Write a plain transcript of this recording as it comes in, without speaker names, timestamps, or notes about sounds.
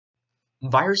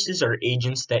Viruses are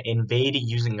agents that invade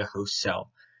using a host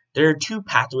cell. There are two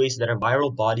pathways that a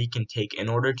viral body can take in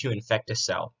order to infect a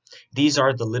cell. These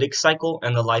are the lytic cycle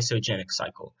and the lysogenic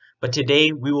cycle. But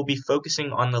today we will be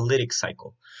focusing on the lytic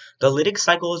cycle. The lytic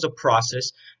cycle is a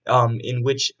process in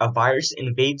which a virus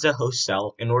invades a host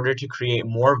cell in order to create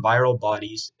more viral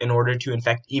bodies in order to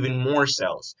infect even more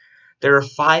cells. There are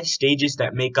 5 stages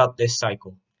that make up this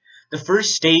cycle. The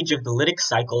first stage of the lytic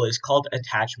cycle is called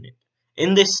attachment.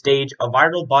 In this stage, a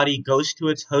viral body goes to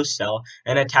its host cell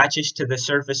and attaches to the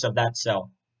surface of that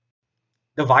cell.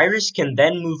 The virus can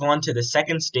then move on to the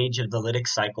second stage of the lytic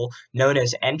cycle, known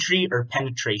as entry or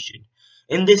penetration.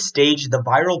 In this stage, the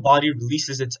viral body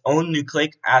releases its own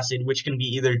nucleic acid, which can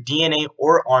be either DNA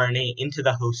or RNA, into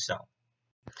the host cell.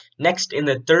 Next, in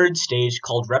the third stage,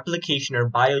 called replication or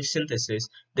biosynthesis,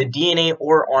 the DNA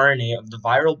or RNA of the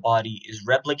viral body is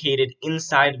replicated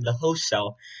inside of the host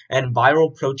cell, and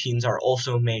viral proteins are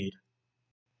also made.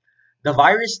 The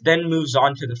virus then moves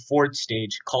on to the fourth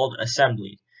stage, called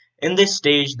assembly. In this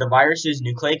stage, the virus's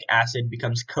nucleic acid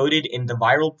becomes coated in the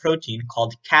viral protein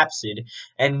called capsid,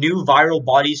 and new viral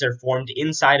bodies are formed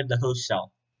inside of the host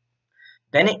cell.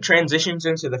 Then it transitions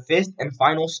into the fifth and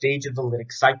final stage of the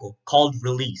lytic cycle, called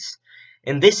release.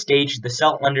 In this stage, the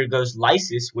cell undergoes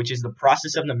lysis, which is the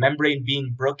process of the membrane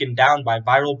being broken down by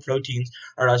viral proteins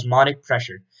or osmotic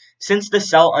pressure. Since the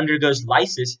cell undergoes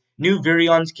lysis, new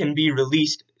virions can be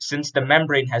released since the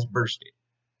membrane has bursted.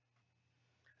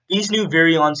 These new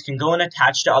virions can go and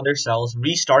attach to other cells,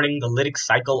 restarting the lytic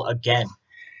cycle again.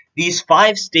 These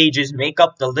 5 stages make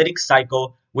up the lytic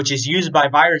cycle, which is used by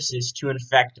viruses to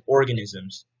infect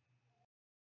organisms.